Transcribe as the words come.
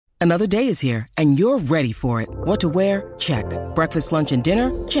Another day is here, and you're ready for it. What to wear? Check. Breakfast, lunch, and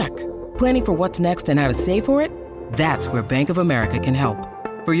dinner? Check. Planning for what's next and how to save for it? That's where Bank of America can help.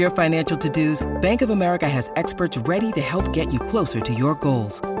 For your financial to-dos, Bank of America has experts ready to help get you closer to your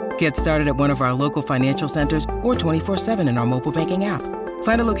goals. Get started at one of our local financial centers or 24/7 in our mobile banking app.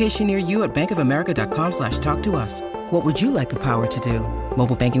 Find a location near you at bankofamerica.com/talktous. What would you like the power to do?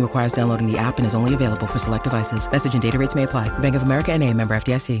 Mobile banking requires downloading the app and is only available for select devices. Message and data rates may apply. Bank of America N.A., member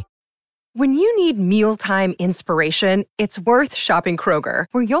FDIC. When you need mealtime inspiration, it's worth shopping Kroger,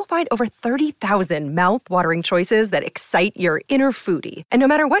 where you'll find over 30,000 mouth-watering choices that excite your inner foodie. And no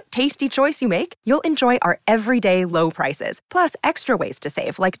matter what tasty choice you make, you'll enjoy our everyday low prices, plus extra ways to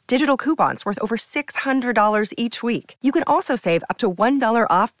save, like digital coupons worth over $600 each week. You can also save up to $1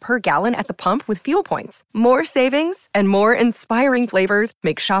 off per gallon at the pump with fuel points. More savings and more inspiring flavors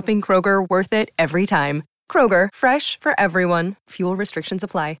make shopping Kroger worth it every time. Kroger, fresh for everyone. Fuel restrictions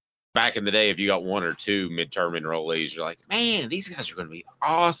apply. Back in the day, if you got one or two midterm enrollees, you're like, man, these guys are going to be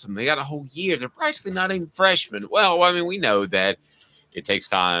awesome. They got a whole year. They're practically not even freshmen. Well, I mean, we know that it takes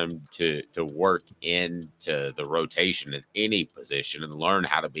time to work into the rotation at any position and learn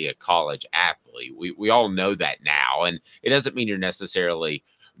how to be a college athlete. We all know that now. And it doesn't mean you're necessarily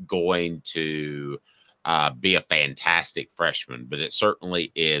going to be a fantastic freshman, but it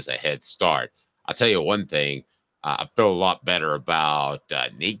certainly is a head start. I'll tell you one thing. I feel a lot better about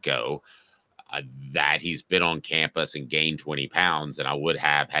Nico, that he's been on campus and gained 20 pounds than I would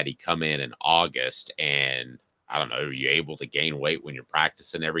have had he come in August. And I don't know, are you able to gain weight when you're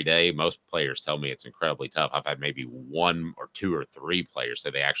practicing every day? Most players tell me it's incredibly tough. I've had maybe one or two or three players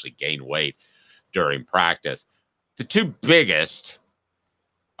say they actually gain weight during practice. The two biggest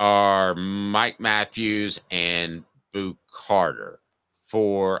are Mike Matthews and Boo Carter.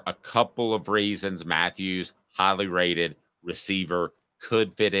 For a couple of reasons. Matthews, highly rated receiver,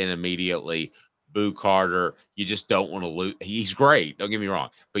 could fit in immediately. Boo Carter, you just don't want to lose. He's great, don't get me wrong,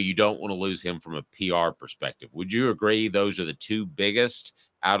 but you don't want to lose him from a PR perspective. Would you agree those are the two biggest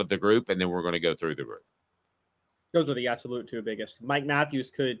out of the group? And then we're going to go through the group. Those are the absolute two biggest. Mike Matthews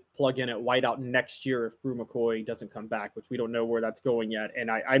could plug in at wideout next year if Brew McCoy doesn't come back, which we don't know where that's going yet.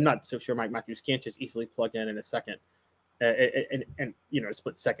 And I'm not so sure Mike Matthews can't just easily plug in a second. And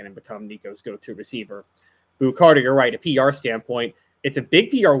split second and become Nico's go-to receiver. Boo Carter, you're right. A PR standpoint, it's a big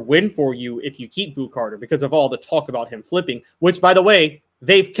PR win for you if you keep Boo Carter because of all the talk about him flipping, which, by the way,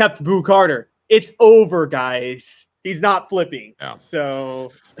 they've kept Boo Carter. It's over, guys. He's not flipping. Yeah.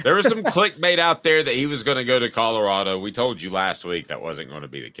 So there was some clickbait out there that he was going to go to Colorado. We told you last week that wasn't going to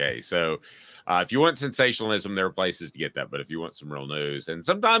be the case. So if you want sensationalism, there are places to get that. But if you want some real news, and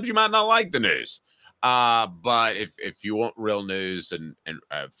sometimes you might not like the news, but if you want real news and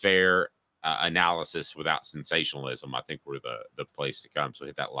fair analysis without sensationalism, I think we're the place to come. So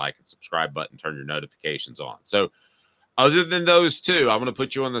hit that like and subscribe button, turn your notifications on. So other than those two, I'm going to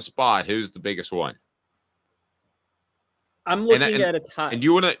put you on the spot. Who's the biggest one? I'm looking at a tie. And do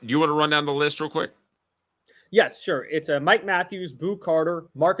you want to run down the list real quick? Yes, sure. It's Mike Matthews, Boo Carter,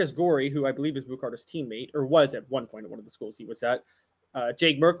 Marcus Gorey, who I believe is Boo Carter's teammate, or was at one point at one of the schools he was at.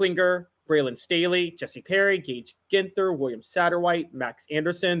 Jake Merklinger, Braylon Staley, Jesse Perry, Gage Ginther, William Satterwhite, Max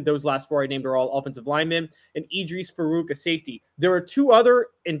Anderson. Those last four I named are all offensive linemen. And Idris Farouk, a safety. There are two other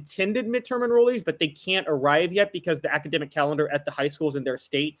intended midterm enrollees, but they can't arrive yet because the academic calendar at the high schools in their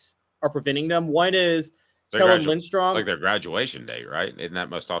states are preventing them. One is Kellen Lindstrom. It's like their graduation day, right? Isn't that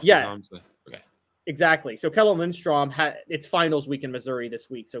most often? Yeah. Okay. Exactly. So Kellen Lindstrom, it's finals week in Missouri this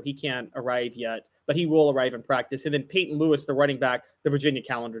week, so he can't arrive yet, but he will arrive in practice. And then Peyton Lewis, the running back, the Virginia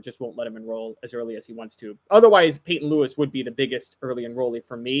calendar just won't let him enroll as early as he wants to. Otherwise, Peyton Lewis would be the biggest early enrollee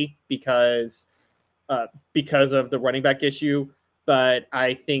for me because of the running back issue. But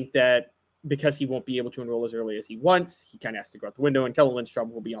I think that because he won't be able to enroll as early as he wants, he kind of has to go out the window, and Kellen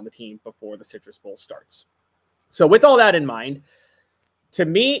Lindstrom will be on the team before the Citrus Bowl starts. So with all that in mind, to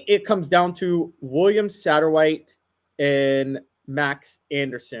me, it comes down to William Satterwhite and Max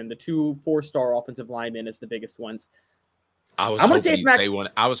Anderson, the two four-star offensive linemen, as the biggest ones. I'm going to say it's Max.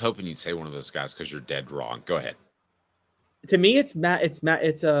 I was hoping you'd say one of those guys because you're dead wrong. Go ahead. To me, it's Max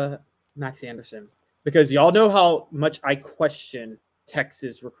Anderson, because y'all know how much I question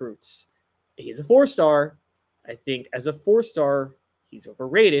Texas recruits. He's a four-star. I think as a four-star, he's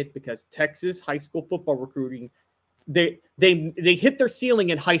overrated because Texas high school football recruiting, they hit their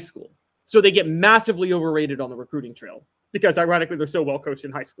ceiling in high school. So they get massively overrated on the recruiting trail because ironically they're so well coached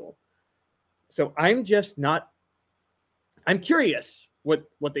in high school. So I'm curious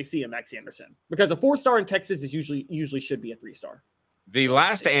what they see in Max Anderson, because a 4-star in Texas is usually should be a 3-star. The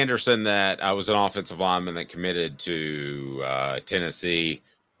last Anderson that was an offensive lineman that committed to Tennessee,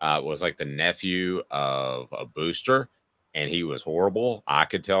 was like the nephew of a booster, and he was horrible. I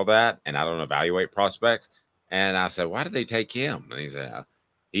could tell that, and I don't evaluate prospects. And I said, why did they take him? And he said,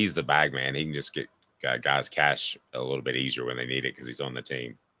 he's the bag man. He can just get guys cash a little bit easier when they need it because he's on the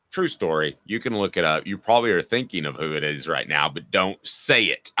team. True story. You can look it up. You probably are thinking of who it is right now, but don't say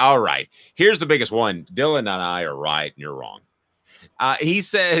it. All right. Here's the biggest one. Dylan and I are right, and you're wrong. He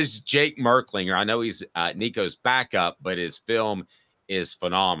says Jake Merklinger. I know he's Nico's backup, but his film is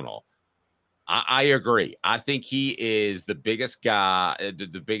phenomenal. I agree. I think he is the biggest guy,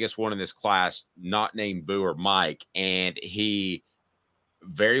 the biggest one in this class, not named Boo or Mike, and he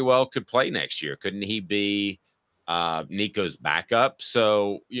very well could play next year. Couldn't he be Nico's backup?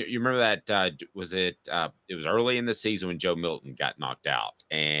 So you remember that it was early in the season when Joe Milton got knocked out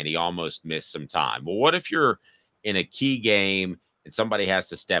and he almost missed some time. Well, what if you're in a key game and somebody has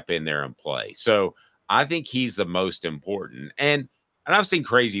to step in there and play? So I think he's the most important. And I've seen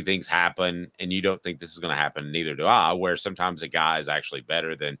crazy things happen, and you don't think this is going to happen, neither do I, where sometimes a guy is actually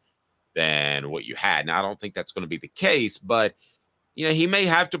better than what you had. Now, I don't think that's going to be the case, but he may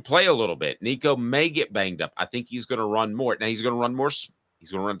have to play a little bit. Nico may get banged up. I think he's going to run more. Now, he's going to run more.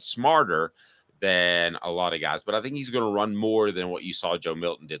 He's going to run smarter than a lot of guys, but I think he's going to run more than what you saw Joe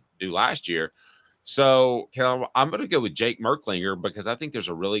Milton do last year. So I'm going to go with Jake Merklinger because I think there's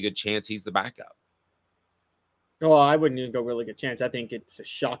a really good chance he's the backup. Oh, I wouldn't even go really good chance. I think it's a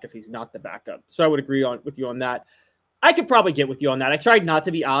shock if he's not the backup. So I would agree with you on that. I could probably get with you on that. I tried not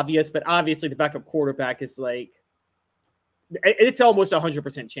to be obvious, but obviously the backup quarterback is it's almost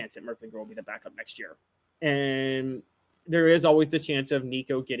 100% chance that Merklinger will be the backup next year. And there is always the chance of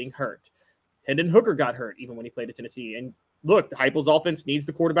Nico getting hurt. Hendon Hooker got hurt even when he played at Tennessee. And look, the Heupel's offense needs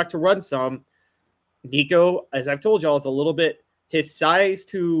the quarterback to run some. Nico, as I've told y'all, is a little bit, his size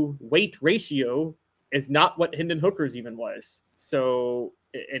to weight ratio is not what Hendon Hooker's even was. So,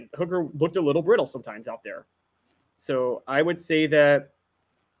 and Hooker looked a little brittle sometimes out there. So I'd say that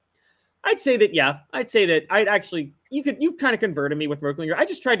you kind of converted me with Merklinger. I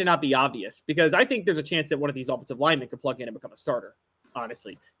just tried to not be obvious because I think there's a chance that one of these offensive linemen could plug in and become a starter.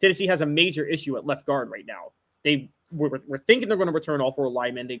 Honestly, Tennessee has a major issue at left guard right now. We're thinking they're going to return all 4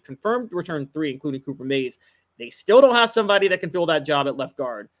 linemen. They confirmed return 3, including Cooper Mays. They still don't have somebody that can fill that job at left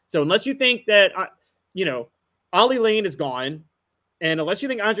guard. So unless you think that, Ollie Lane is gone, and unless you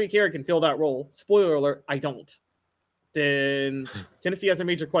think Andre Carey can fill that role, spoiler alert, I don't, then Tennessee has a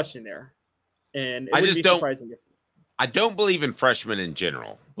major question there. And it wouldn't be surprising if I don't believe in freshmen in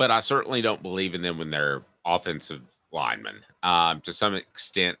general, but I certainly don't believe in them when they're offensive linemen. To some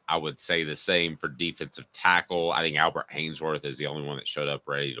extent, I would say the same for defensive tackle. I think Albert Hainsworth is the only one that showed up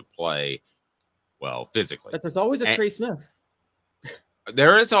ready to play, well, physically. But there's always a Trey Smith.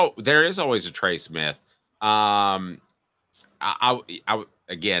 There is always a Trey Smith. I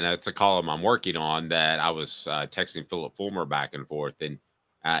again, that's a column I'm working on that I was texting Philip Fulmer back and forth, and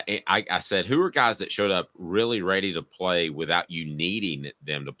I said, who are guys that showed up really ready to play without you needing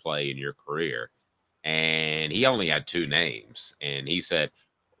them to play in your career? And he only had 2 names, and he said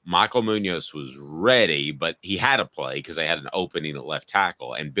Michael Munoz was ready, but he had to play because they had an opening at left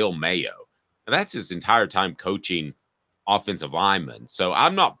tackle, and Bill Mayo. And that's his entire time coaching offensive linemen. So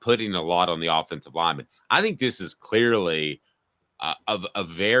I'm not putting a lot on the offensive linemen. I think this is clearly a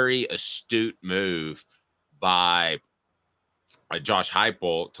very astute move by Josh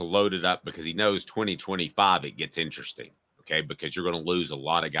Heupel to load it up because he knows 2025 it gets interesting. Okay, because you're going to lose a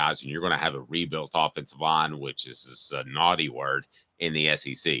lot of guys and you're going to have a rebuilt offensive line, which is a naughty word in the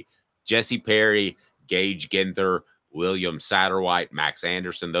SEC. Jesse Perry, Gage Ginther, William Satterwhite, Max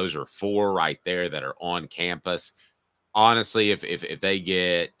Anderson. Those are 4 right there that are on campus. Honestly, if they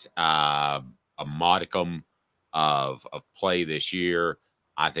get a modicum of play this year,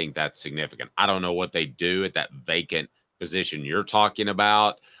 I think that's significant. I don't know what they do at that vacant position you're talking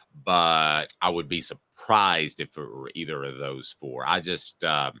about, but I would be surprised if it were either of those 4. I just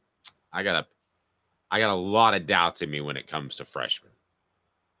I got a lot of doubts in me when it comes to freshmen.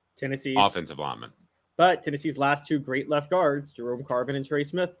 Tennessee's offensive linemen. But Tennessee's last 2 great left guards, Jerome Carvin and Trey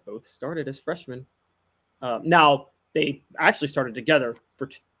Smith, both started as freshmen. Now, they actually started together for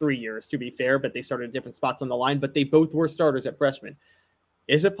 3 years, to be fair, but they started at different spots on the line, but they both were starters at freshmen.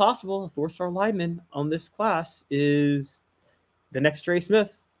 Is it possible a 4-star lineman on this class is the next Trey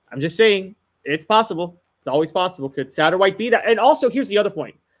Smith? I'm just saying, it's possible. It's always possible. Could Satterwhite be that? And also, here's the other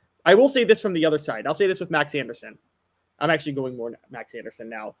point. I will say this from the other side. I'll say this with Max Anderson. I'm actually going more Max Anderson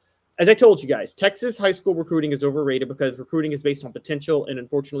now. As I told you guys, Texas high school recruiting is overrated because recruiting is based on potential. And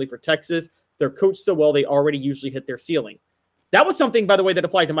unfortunately for Texas, they're coached so well, they already usually hit their ceiling. That was something, by the way, that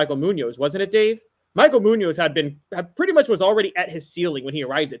applied to Michael Munoz, wasn't it, Dave? Michael Munoz had pretty much was already at his ceiling when he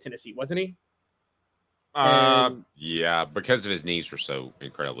arrived at Tennessee, wasn't he? Yeah, because of his knees were so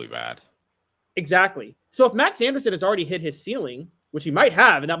incredibly bad. Exactly. So if Max Anderson has already hit his ceiling, which he might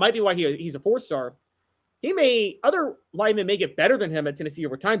have, and that might be why he's a 4-star, other linemen may get better than him at Tennessee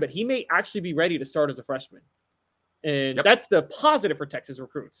over time, but he may actually be ready to start as a freshman. And that's the positive for Texas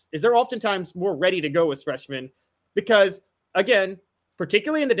recruits, is they're oftentimes more ready to go as freshmen because, again,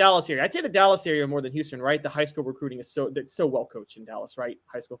 particularly in the Dallas area, I'd say the Dallas area more than Houston, right? The high school recruiting is so well coached in Dallas, right?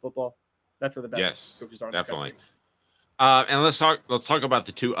 High school football. That's where the best coaches are. Definitely. And let's talk about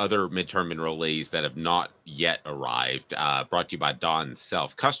the 2 other midterm enrollees that have not yet arrived. Brought to you by Don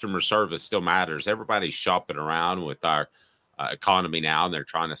Self. Customer service still matters. Everybody's shopping around with our economy now, and they're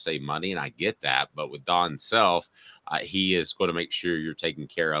trying to save money, and I get that. But with Don Self, he is going to make sure you're taken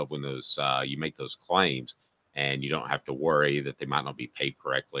care of when those you make those claims, and you don't have to worry that they might not be paid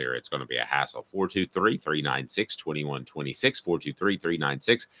correctly or it's going to be a hassle.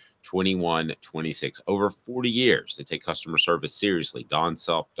 423-396-2126, 423-396-2126. Over 40 years, they take customer service seriously.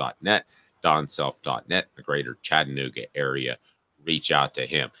 DonSelf.net, DonSelf.net, the greater Chattanooga area. Reach out to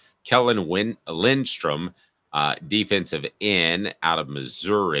him. Kellen Lindstrom, defensive end out of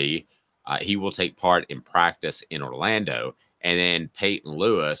Missouri. He will take part in practice in Orlando. And then Peyton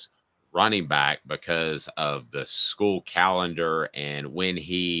Lewis, running back, because of the school calendar and when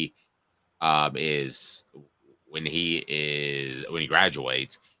he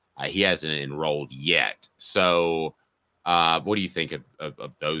graduates, he hasn't enrolled yet. So what do you think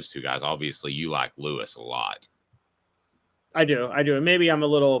of those 2 guys? Obviously you like Lewis a lot. I do. And maybe I'm a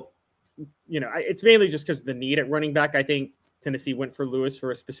little, it's mainly just because of the need at running back. I think Tennessee went for Lewis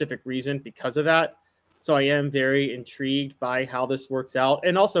for a specific reason because of that. So I am very intrigued by how this works out.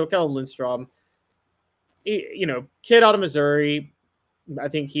 And also Kellen Lindstrom, kid out of Missouri. I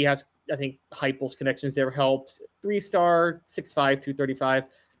think Heupel's connections there helps. 3-star, 6'5", 235.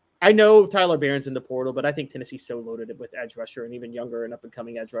 I know Tyler Barron's in the portal, but I think Tennessee's so loaded with edge rusher and even younger and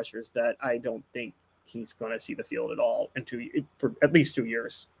up-and-coming edge rushers that I don't think he's going to see the field at all for at least 2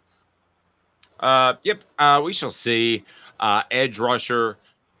 years. We shall see. Edge rusher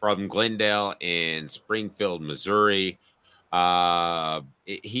from Glendale in Springfield, Missouri. They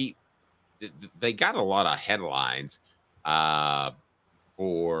got a lot of headlines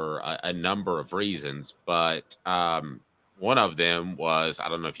for a number of reasons, but one of them was, I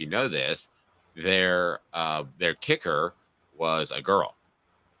don't know if you know this, their kicker was a girl,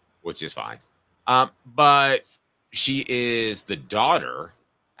 which is fine. But she is the daughter,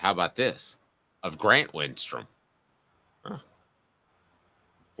 how about this, of Grant Lindstrom.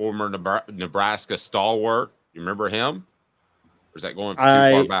 Former Nebraska stalwart. You remember him? Or is that going too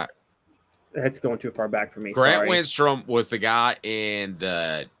far back? That's going too far back for me. Grant Lindstrom was the guy in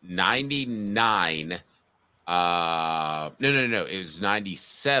the 99. No. It was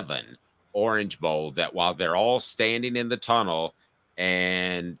 97 Orange Bowl that while they're all standing in the tunnel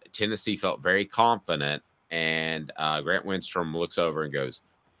and Tennessee felt very confident, and Grant Lindstrom looks over and goes,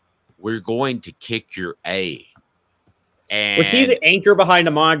 "We're going to kick your A." And was he the anchor behind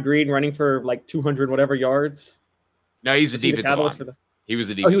Ahmad Green running for like 200 whatever yards? No, he's a defensive lineman. He was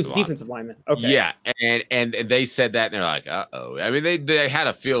a defensive lineman. Okay. Yeah, and they said that, and they're like, uh-oh. I mean, they had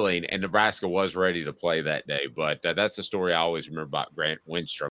a feeling, and Nebraska was ready to play that day. But that's the story I always remember about Grant Lindstrom.